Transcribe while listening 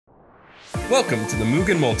Welcome to the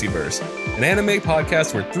Mugen Multiverse, an anime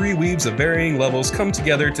podcast where three weebs of varying levels come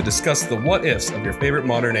together to discuss the what-ifs of your favorite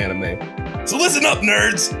modern anime. So listen up,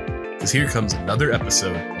 nerds! Because here comes another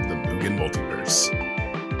episode of the Mugen Multiverse.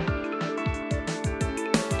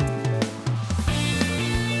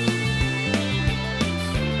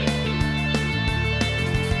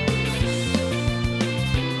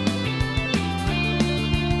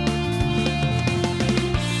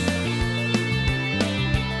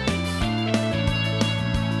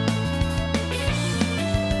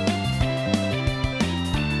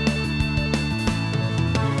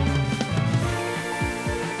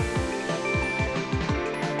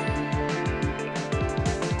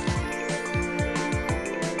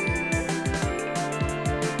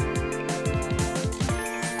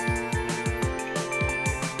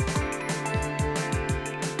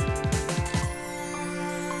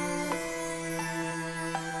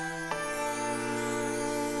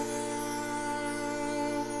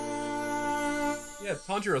 Yeah,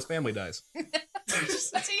 Tanjiro's family dies.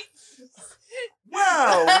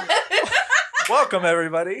 Wow! Welcome,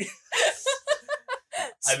 everybody.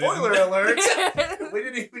 Spoiler alert! We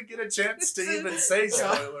didn't even get a chance to even say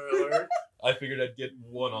spoiler alert. I figured I'd get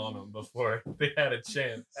one on them before they had a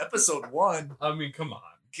chance. Episode 1. I mean, come on.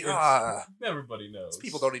 God. Everybody knows.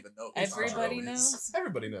 People don't even know who Everybody Tanjiro knows. is.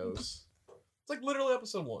 Everybody knows. It's like literally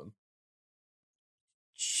episode 1.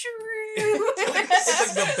 True.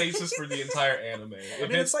 It's like the basis for the entire anime. I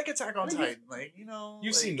mean, it's like Attack on Titan. Like, you know.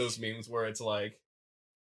 You've like, seen those memes where it's like,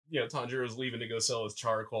 Tanjiro's leaving to go sell his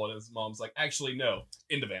charcoal, and his mom's like, actually, no.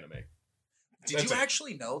 End of anime. Did That's you it.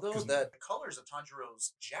 actually know, though, 'Cause- that the colors of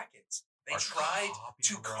Tanjiro's jacket, they Are tried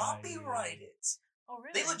to copyrighted. copyright it. Oh,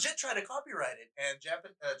 really? They legit tried to copyright it, and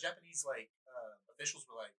Japanese officials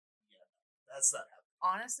were like, "Yeah, that's not happening."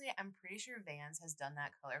 Honestly, I'm pretty sure Vans has done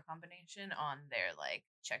that color combination on their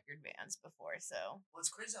checkered Vans before. So Well, it's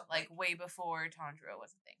crazy. I'm way before Tanjiro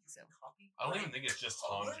was a thing. So copy. I don't even think it's just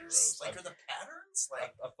Tanjiro's. Like, are the patterns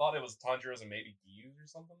I thought it was Tanjiro's and maybe Gyu's or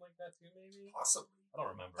something like that too, maybe? possibly? I don't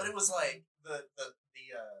remember. But it was like the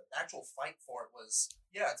actual fight for it was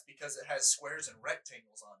it's because it has squares and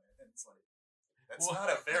rectangles on it, and it's like that's Well- not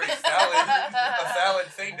a very valid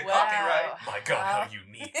thing to copyright. My God, how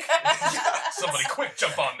unique. Somebody quick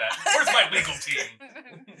jump on that. Where's my legal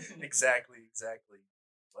team? Exactly.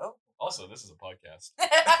 Well, Also, this is a podcast.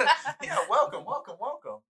 yeah. Welcome.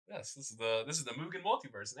 Yes, this is the Mugen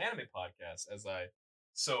Multiverse, an anime podcast, as I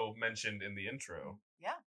so mentioned in the intro.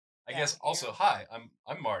 Yeah. I Yeah, guess also, yeah. hi,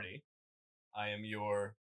 I'm Marty. I am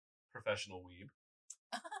your professional weeb.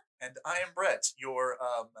 And I am Brett, your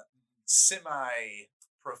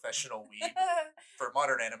semi-professional weeb for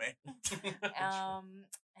modern anime.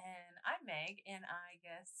 And I'm Meg, and I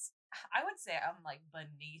guess I would say I'm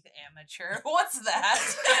beneath amateur. What's that?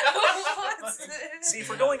 What's it? See, if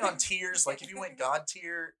we're going on tiers, like if you went God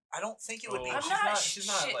tier, I don't think it would be. I'm she's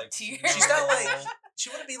not shit like tier. She's not like she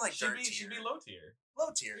wouldn't be like dirt tier. she'd be low tier. Low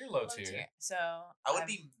tier. You're low Low tier. tier. So I would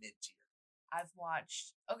be mid tier. I've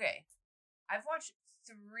watched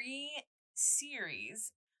 3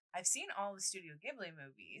 series. I've seen all the Studio Ghibli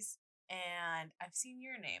movies, and I've seen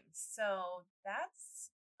Your Name. So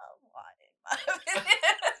that's a lot in my opinion.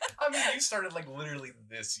 I mean, you started literally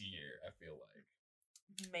this year, I feel like.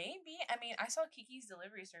 Maybe. I mean, I saw Kiki's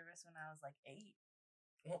Delivery Service when I was 8.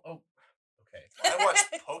 Well, okay. I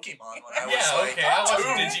watched Pokemon when I was I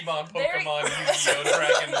watched two. Digimon, There Pokemon, you- Yu-Gi-Oh,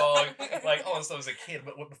 Dragon Ball, all this stuff as a kid,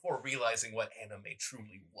 but before realizing what anime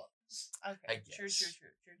truly was. Okay. I True. guess.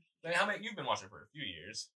 Like, how many? You've been watching for a few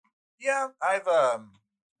years. Yeah, I've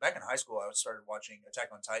back in high school I started watching Attack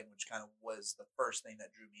on Titan, which kind of was the first thing that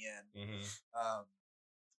drew me in. Mm-hmm.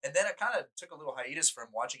 And then I kind of took a little hiatus from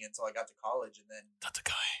watching it until I got to college, and then That's a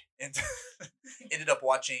guy. ended up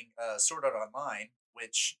watching Sword Art Online,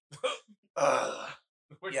 which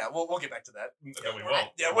yeah, we'll get back to that. No, we won't.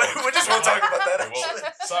 Yeah, we just won't talk about that. We won't.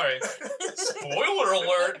 Actually, Sorry. Spoiler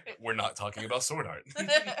alert. We're not talking about Sword Art.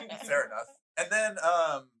 fair enough. And then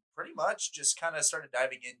pretty much just kind of started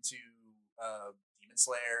diving into Demon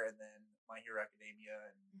Slayer, and then My Hero Academia,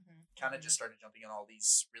 and kind of just started jumping on all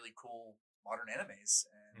these really cool modern animes,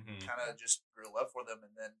 and Mhm. kind of just grew a love for them.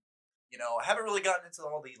 And then, I haven't really gotten into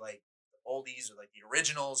all the oldies or the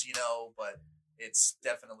originals, but it's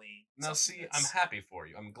definitely Now, something see, I'm that's- happy for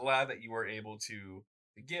you. I'm glad that you were able to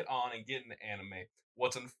get on and get into anime.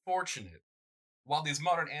 What's unfortunate, while these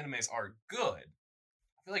modern animes are good,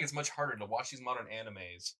 I feel like it's much harder to watch these modern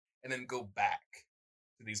animes and then go back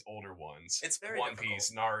to these older ones. It's very One difficult.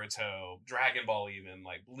 Piece, Naruto, Dragon Ball, even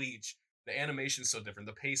Bleach. The animation's so different.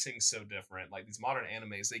 The pacing's so different. These modern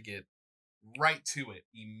animes, they get right to it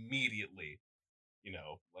immediately.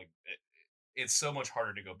 it's so much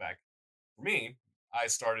harder to go back. For me, I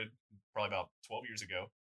started probably about 12 years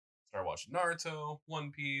ago. Started watching Naruto,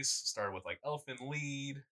 One Piece, started with like Elfen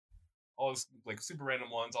Lied, all those like super random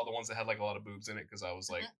ones, all the ones that had like a lot of boobs in it because I was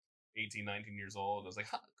like 18, 19 years old. I was like,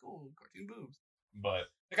 ha, cool, cartoon boobs. But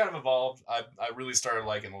it kind of evolved. I really started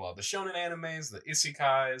liking a lot of the shonen animes, the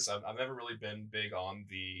isekais. I've never really been big on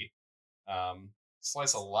the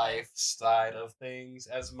slice of life side of things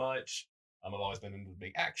as much. I've always been into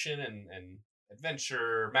big action and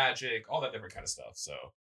adventure, magic, all that different kind of stuff. So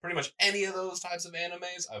pretty much any of those types of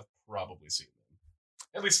animes, I've probably seen them.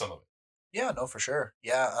 At least some of it. Yeah, no, for sure.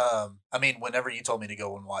 Yeah, I mean, whenever you told me to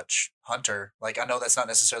go and watch Hunter, like, I know that's not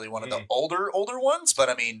necessarily one of the older ones, but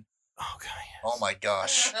I mean, oh god, yes. Oh my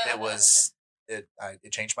gosh, it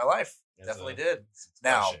changed my life. Definitely did.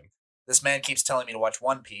 Now, this man keeps telling me to watch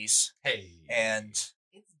One Piece. Hey, and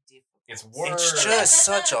it's difficult. It's work. It's just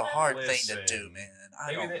such a hard thing to do,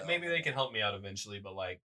 man. Maybe they can help me out eventually, but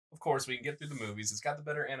like, of course, we can get through the movies. It's got the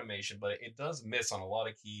better animation, but it does miss on a lot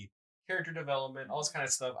of key character development, all this kind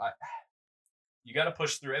of stuff. You got to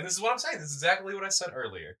push through. And this is what I'm saying. This is exactly what I said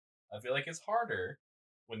earlier. I feel like it's harder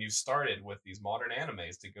when you started with these modern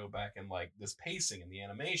animes to go back and like this pacing and the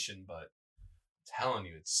animation, but I'm telling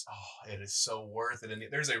you, it is so worth it. And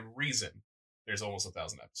there's a reason there's almost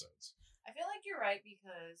 1,000 episodes. I feel like you're right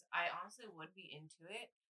because I honestly would be into it.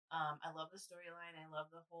 I love the storyline. I love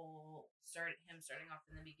the whole him starting off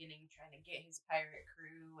in the beginning, trying to get his pirate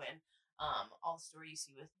crew and all the story you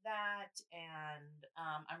see with that. And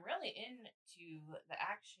I'm really into the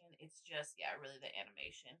action. It's just, really the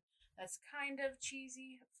animation. That's kind of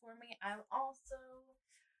cheesy for me. I'm also,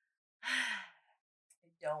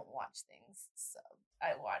 I don't watch things subbed.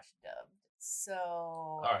 I watch dubbed. So.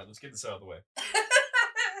 All right, let's get this out of the way.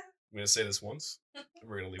 I'm going to say this once.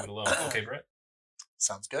 We're going to leave it alone. Okay, Brett?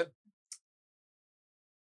 Sounds good.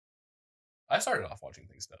 I started off watching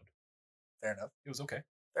things dubbed. Fair enough. It was okay.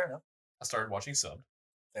 Fair enough. I started watching subbed.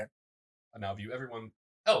 Fair. I now view everyone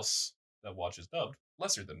else that watches dubbed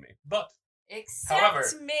lesser than me. But,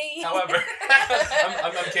 except me. However,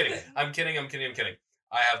 I'm kidding. I'm kidding.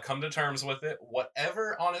 I have come to terms with it.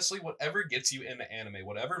 Whatever gets you into anime,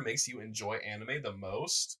 whatever makes you enjoy anime the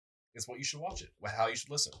most is what you should watch it, how you should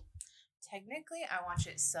listen. Technically, I watch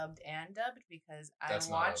it subbed and dubbed because I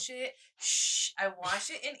watch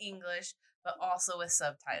it in English, but also with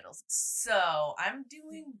subtitles. So I'm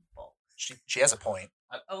doing both. She has a point.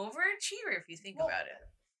 Overachiever, if you think about it.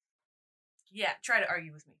 Yeah, try to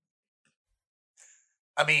argue with me.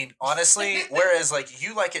 I mean, honestly, whereas like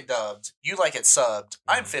you like it dubbed, you like it subbed,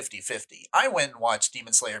 I'm 50-50. I went and watched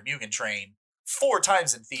Demon Slayer Mugen Train 4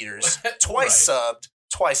 times in theaters, twice subbed,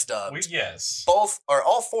 twice dubbed. Yes.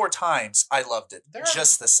 All 4 times I loved it.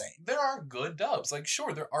 Just the same. There are good dubs. Like,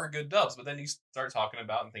 sure, there are good dubs, but then you start talking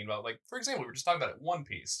about and thinking about, like, for example, we were just talking about it, One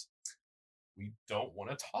Piece. We don't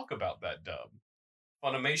want to talk about that dub.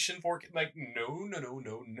 Funimation like,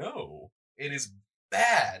 no. It is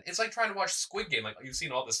bad. It's like trying to watch Squid Game. Like, you've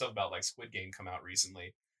seen all this stuff about like Squid Game come out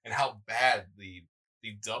recently and how bad the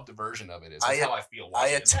dubbed version of it is. That's how I feel watching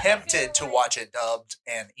it. I attempted to watch it dubbed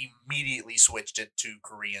and immediately switched it to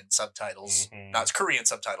Korean subtitles. Mm-hmm. Not Korean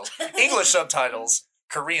subtitles. English subtitles.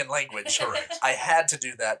 Korean language. Correct. I had to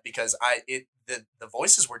do that because the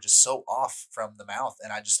voices were just so off from the mouth,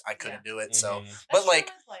 and I couldn't do it. So, but like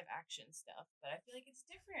with live action stuff, but I feel like it's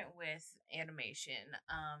different with animation.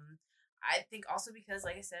 I think also because,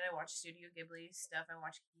 like I said, I watched Studio Ghibli stuff. I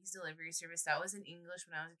watched Kiki's Delivery Service. That was in English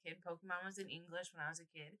when I was a kid. Pokemon was in English when I was a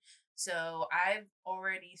kid. So I've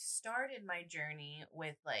already started my journey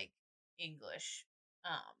with like English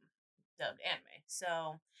dubbed anime.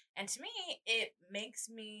 So, and to me, it makes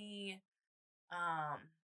me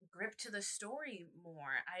grip to the story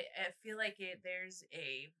more. I feel like there's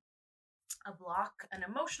a block, an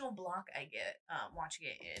emotional block I get watching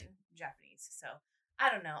it in Japanese. So I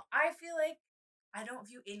don't know. I feel like I don't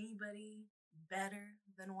view anybody better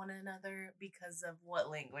than one another because of what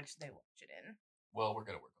language they watch it in. Well, we're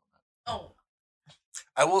gonna work on that. Oh.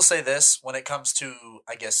 I will say this, when it comes to,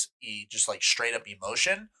 I guess, just like straight up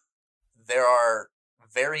emotion, there are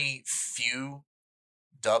very few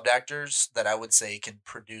dubbed actors that I would say can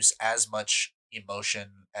produce as much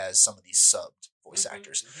emotion as some of these subbed voice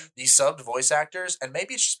actors. Mm-hmm. These subbed voice actors, and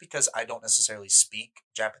maybe it's just because I don't necessarily speak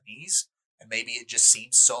Japanese, and maybe it just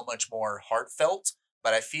seems so much more heartfelt,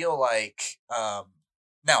 but I feel like,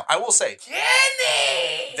 now, I will say,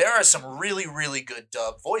 Kenny! There are some really, really good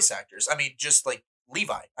dubbed voice actors. I mean, just like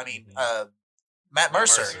Levi. I mean, Matt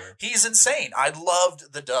Mercer. He's insane. I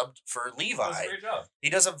loved the dubbed for Levi. He does a great job. He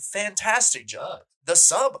does a fantastic job. The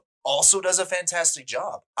sub also does a fantastic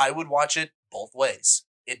job. I would watch it both ways.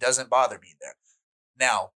 it doesn't bother me there.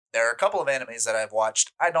 Now, there are a couple of animes that I've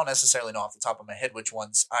watched. I don't necessarily know off the top of my head which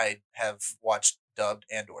ones I have watched dubbed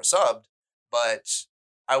and or subbed, but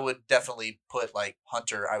I would definitely put like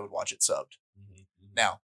Hunter, I would watch it subbed.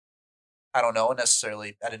 Now, I don't know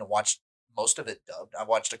necessarily, I didn't watch most of it dubbed. I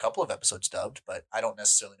watched a couple of episodes dubbed, but I don't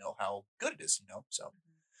necessarily know how good it is, so,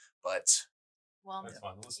 but. Well, that's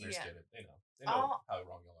fine. The listeners get it. They know how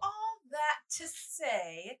wrong you are. All that to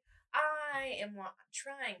say, I am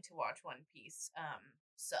trying to watch One Piece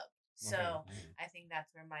sub. So I think that's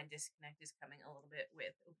where my disconnect is coming a little bit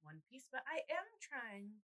with One Piece, but I am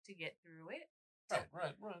trying to get through it.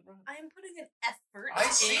 Right. I am putting an effort. I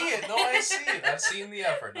see it. No, I see it. I've seen the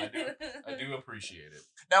effort. I do appreciate it.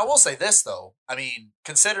 Now, I will say this, though. I mean,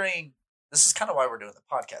 considering this is kind of why we're doing the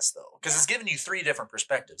podcast, though, because it's giving you 3 different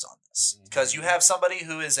perspectives on this. Because you have somebody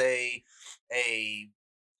who is a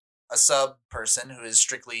sub person who is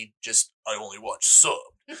strictly just, I only watch sub.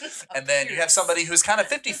 And then you have somebody who's kind of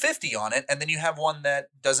 50-50 on it. And then you have one that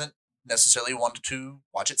doesn't necessarily want to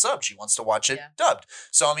watch it subbed. She wants to watch it dubbed.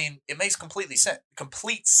 So, I mean, it makes complete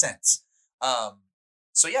sense.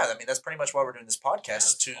 So, yeah, I mean, that's pretty much why we're doing this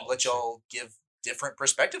podcast, to let y'all give different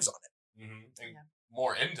perspectives on it. And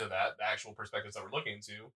more into that, the actual perspectives that we're looking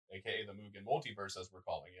to, aka the Mugen multiverse, as we're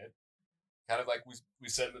calling it. Kind of like we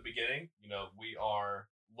said in the beginning, we are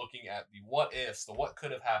looking at the what ifs, the what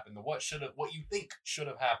could have happened, the what you think should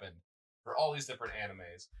have happened for all these different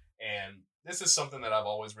animes. And this is something that I've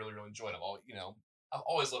always really, really enjoyed. I've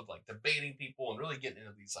always loved like debating people and really getting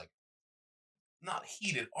into these like not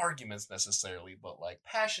heated arguments necessarily, but like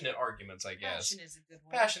passionate arguments, I guess. Passion is a good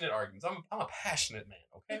one. Passionate arguments. I'm a passionate man,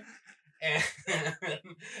 okay?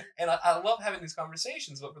 And I love having these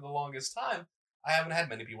conversations, but for the longest time, I haven't had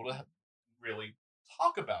many people to really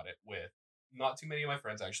talk about it with. Not too many of my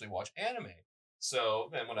friends actually watch anime. So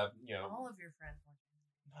then when all of your friends watch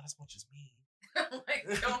anime. Not as much as me.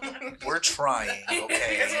 We're trying,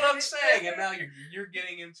 okay? That's what I'm saying. And now you're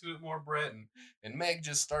getting into it more, Brett, and Meg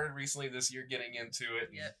just started recently this year getting into it.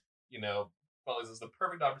 And, probably this is the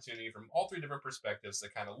perfect opportunity from all 3 different perspectives to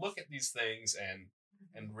kind of look at these things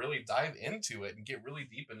and really dive into it and get really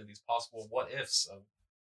deep into these possible what ifs of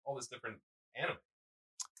all this different anime.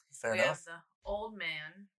 Fair we enough. have the old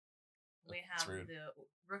man. We have rude. the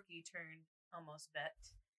rookie turned almost vet,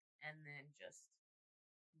 and then just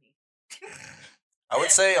me. I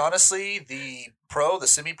would say, honestly, the pro, the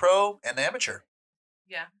semi-pro, and the amateur.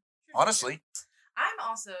 Yeah. Honestly. I'm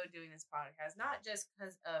also doing this podcast, not just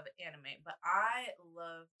because of anime, but I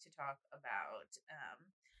love to talk about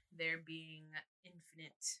there being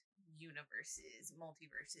infinite universes,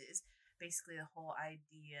 multiverses. Basically, the whole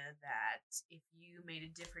idea that if you made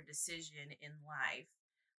a different decision in life,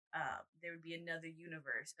 there would be another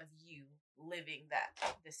universe of you living that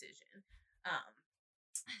decision.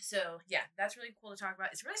 So yeah, that's really cool to talk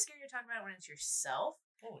about. It's really scary to talk about when it's yourself,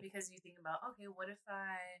 because you think about, okay, what if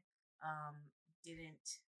I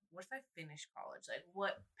finished college? Like,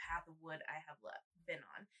 what path would I have been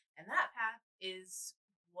on? And that path is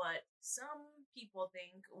what some people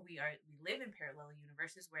think we live in parallel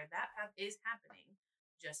universes where that path is happening,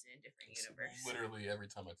 just in a different universe. Literally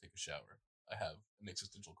every time I take a shower, I have an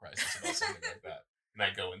existential crisis about something like that. And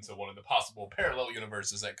I go into one of the possible parallel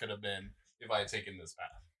universes that could have been if I had taken this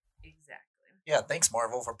path. Exactly. Yeah, thanks,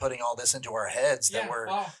 Marvel, for putting all this into our heads that we're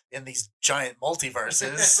in these giant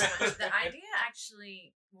multiverses. The idea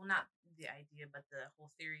actually, well, not the idea, but the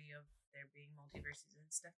whole theory of there being multiverses and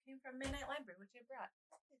stuff came from Midnight Library, which I brought.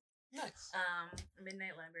 Nice.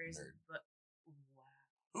 Midnight Library is a book. Wow.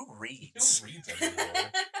 Who reads? Who reads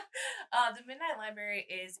anymore? The Midnight Library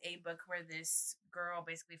is a book where this girl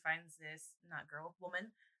basically finds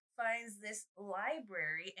woman finds this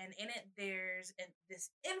library, and in it there's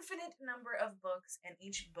this infinite number of books, and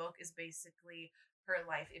each book is basically her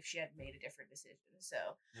life if she had made a different decision.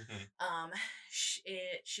 So,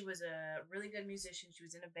 she was a really good musician. She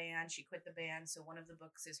was in a band. She quit the band. So one of the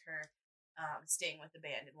books is her staying with the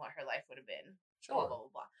band and what her life would have been. Sure. Blah,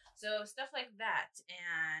 blah, blah. So stuff like that.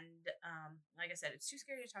 And like I said, it's too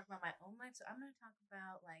scary to talk about my own life. So I'm going to talk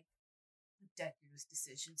about like Deku's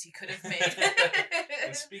decisions he could have made.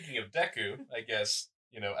 And speaking of Deku, I guess,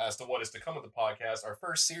 as to what is to come with the podcast, our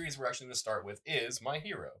first series we're actually going to start with is My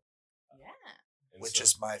Hero. Yeah. Which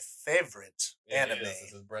is my favorite anime.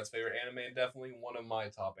 This is Brett's favorite anime, and definitely one of my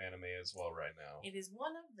top anime as well right now. It is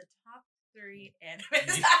one of the top 3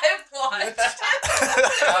 animes I've watched.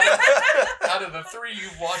 Out of the 3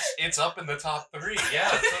 you've watched, it's up in the top 3.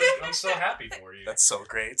 Yeah, I'm so happy for you. That's so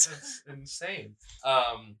great. That's insane.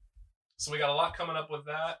 So we got a lot coming up with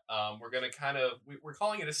that. We're going to we're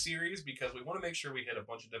calling it a series because we want to make sure we hit a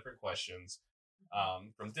bunch of different questions.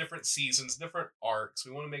 from different seasons, different arcs.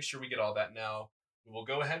 We want to make sure we get all that now. We will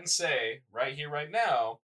go ahead and say, right here, right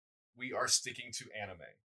now, we are sticking to anime.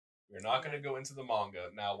 We're not going to go into the manga.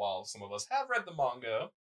 Now, while some of us have read the manga,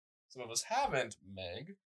 some of us haven't,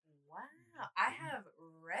 Meg. Wow. I have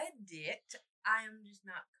read it. I am just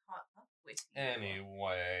not caught up with you.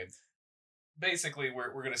 Anyway, basically,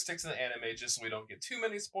 we're going to stick to the anime just so we don't get too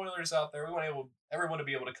many spoilers out there. We want everyone to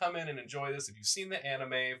be able to come in and enjoy this. If you've seen the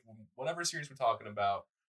anime, whatever series we're talking about,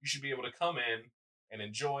 you should be able to come in and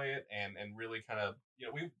enjoy it and really kind of,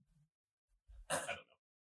 I don't know.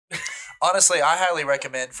 Honestly, I highly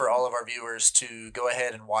recommend for all of our viewers to go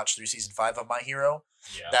ahead and watch through season 5 of My Hero.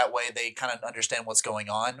 Yeah. That way they kind of understand what's going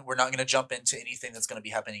on. We're not going to jump into anything that's going to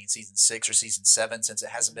be happening in season 6 or season 7 since it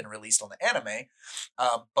hasn't been released on the anime.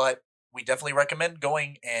 But we definitely recommend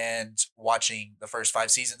going and watching the first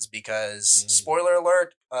 5 seasons because, spoiler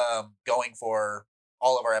alert, going for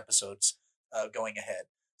all of our episodes going ahead.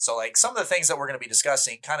 So, like, some of the things that we're going to be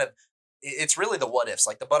discussing kind of, it's really the what ifs,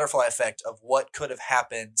 like the butterfly effect of what could have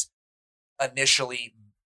happened initially,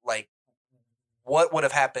 like what would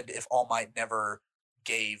have happened if All Might never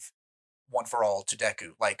gave One for All to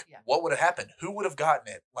Deku? Like, what would have happened? Who would have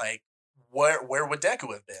gotten it? Like, where would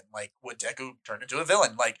Deku have been? Like, would Deku turn into a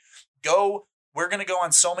villain? Like, we're going to go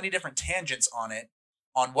on so many different tangents on it,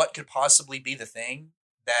 on what could possibly be the thing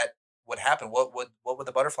that would happen. What would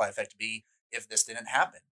the butterfly effect be if this didn't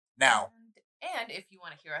happen? Now, and if you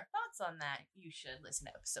want to hear our thoughts on that, you should listen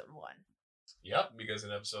to episode 1. Yep, because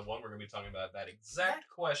in episode 1, we're going to be talking about that exact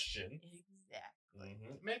question. Exactly.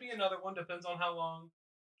 Maybe another one, depends on how long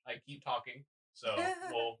I keep talking. So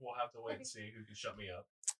we'll have to wait and see who can shut me up.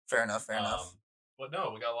 Fair enough. But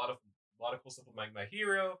no, we got a lot of cool stuff with My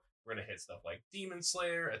Hero. We're going to hit stuff like Demon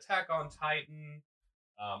Slayer, Attack on Titan.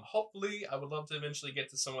 Hopefully, I would love to eventually get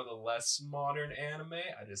to some of the less modern anime.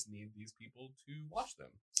 I just need these people to watch them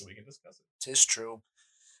so we can discuss it. 'Tis true.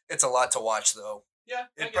 It's a lot to watch, though. Yeah.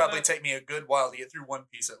 It'd probably take me a good while to get through One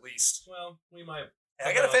Piece at least. Well, we might.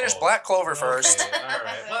 Hey, I gotta finish Black Clover first. Okay, all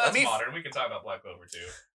right. Well, that's modern. We can talk about Black Clover too.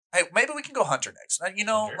 Hey, maybe we can go Hunter next. That'd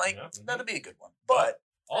be a good one. But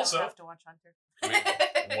also, I have to watch Hunter.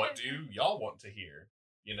 What do y'all want to hear?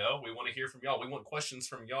 We want to hear from y'all. We want questions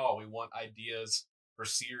from y'all. We want ideas for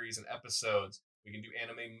series and episodes. We can do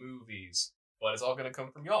anime movies, but it's all going to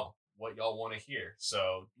come from y'all. What y'all want to hear.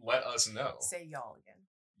 So let us know. Say y'all again.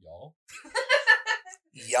 Y'all?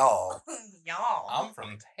 Y'all. Y'all. I'm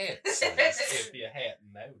from Texas, if you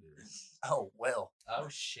hadn't noticed. Oh, well. Oh,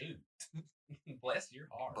 shoot. Bless your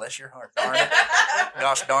heart. Bless your heart. Darn it.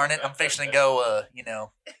 Gosh darn it. I'm fixing to go,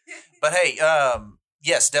 But hey,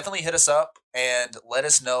 yes, definitely hit us up and let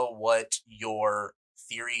us know what your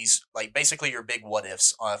theories, like basically your big what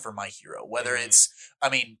ifs for My Hero. Whether it's,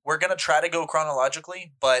 we're going to try to go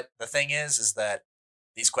chronologically, but the thing is that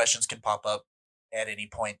these questions can pop up at any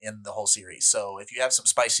point in the whole series. So if you have some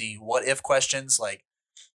spicy what if questions, like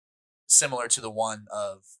similar to the one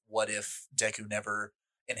of what if Deku never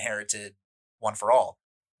inherited One for All,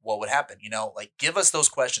 what would happen? Give us those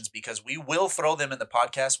questions because we will throw them in the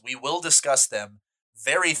podcast. We will discuss them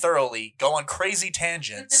very thoroughly, go on crazy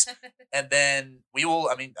tangents, and then we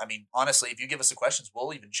will, honestly, if you give us the questions,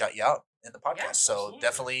 we'll even shout you out in the podcast. Yeah, so absolutely.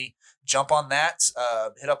 Definitely jump on that.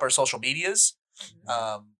 Hit up our social medias.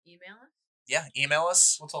 Email us. Yeah, email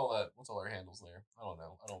us. What's all our handles there? I don't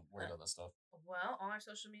know. I don't worry about that stuff. Well, on our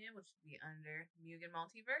social media, which would be under Mugen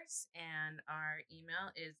Multiverse, and our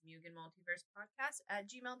email is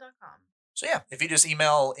mugenmultiversepodcast@gmail.com. So yeah, if you just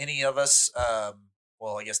email any of us,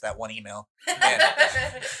 I guess that one email.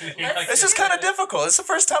 This is kind of difficult. It's the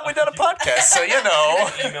first time we've done a podcast, so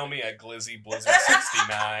Email me at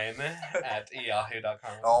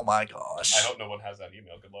glizzyblizzard69@yahoo.com. Oh my gosh. I hope no one has that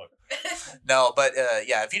email. Good luck. No, but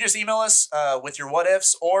if you just email us with your what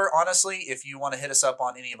ifs, or honestly, if you want to hit us up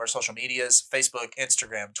on any of our social medias, Facebook,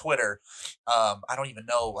 Instagram, Twitter, I don't even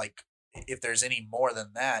know if there's any more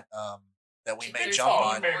than that that we may jump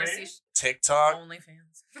on. TikTok.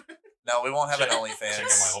 OnlyFans. No, we won't have an Check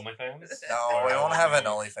OnlyFans. my OnlyFans? No, we won't have an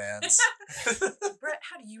OnlyFans. Brett,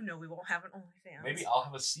 how do you know we won't have an OnlyFans? Maybe I'll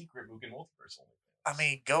have a secret Mugen Multiverse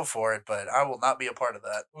OnlyFans. Go for it, but I will not be a part of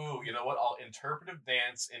that. Ooh, you know what? I'll interpretive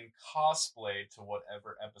dance and cosplay to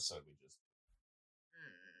whatever episode we just.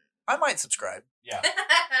 I might subscribe. Yeah.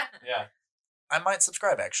 Yeah. I might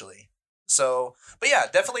subscribe, actually. So, but yeah,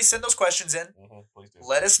 definitely send those questions in. Please do.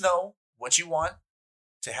 Let us know what you want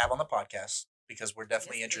to have on the podcast because we're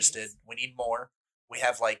definitely interested. Please. We need more. We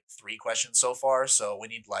have 3 questions so far, so we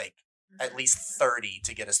need at least 30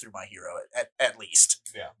 to get us through My Hero at least.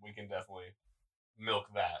 Yeah, we can definitely milk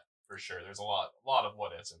that for sure. There's a lot of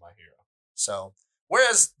what ifs in My Hero. So,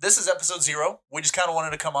 Whereas this is episode 0. We just kind of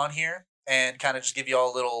wanted to come on here and kind of just give you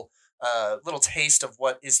all a little taste of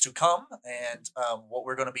what is to come and what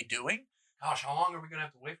we're going to be doing. Gosh, how long are we going to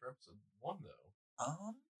have to wait for episode 1,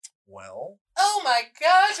 though? Well... Oh my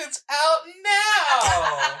gosh, it's out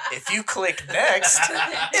now! If you click next,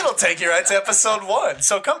 it'll take you right to episode 1.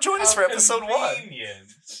 So come join us for episode 1.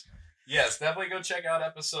 Yes, definitely go check out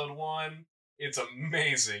episode 1. It's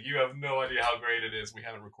amazing. You have no idea how great it is. We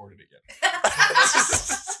haven't recorded it yet.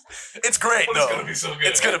 It's great, but though. It's going to be so good.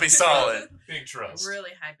 It's going to be solid. Big trust.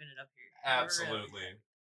 Really hyping it up here. Absolutely. Really.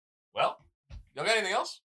 Well, y'all got anything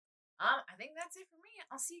else? I think that's it for me.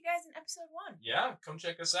 I'll see you guys in episode 1. Yeah, come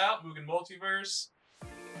check us out, Mugen Multiverse.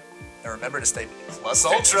 And remember to stay plus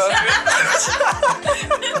ultra.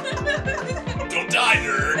 Don't die,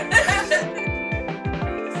 nerd.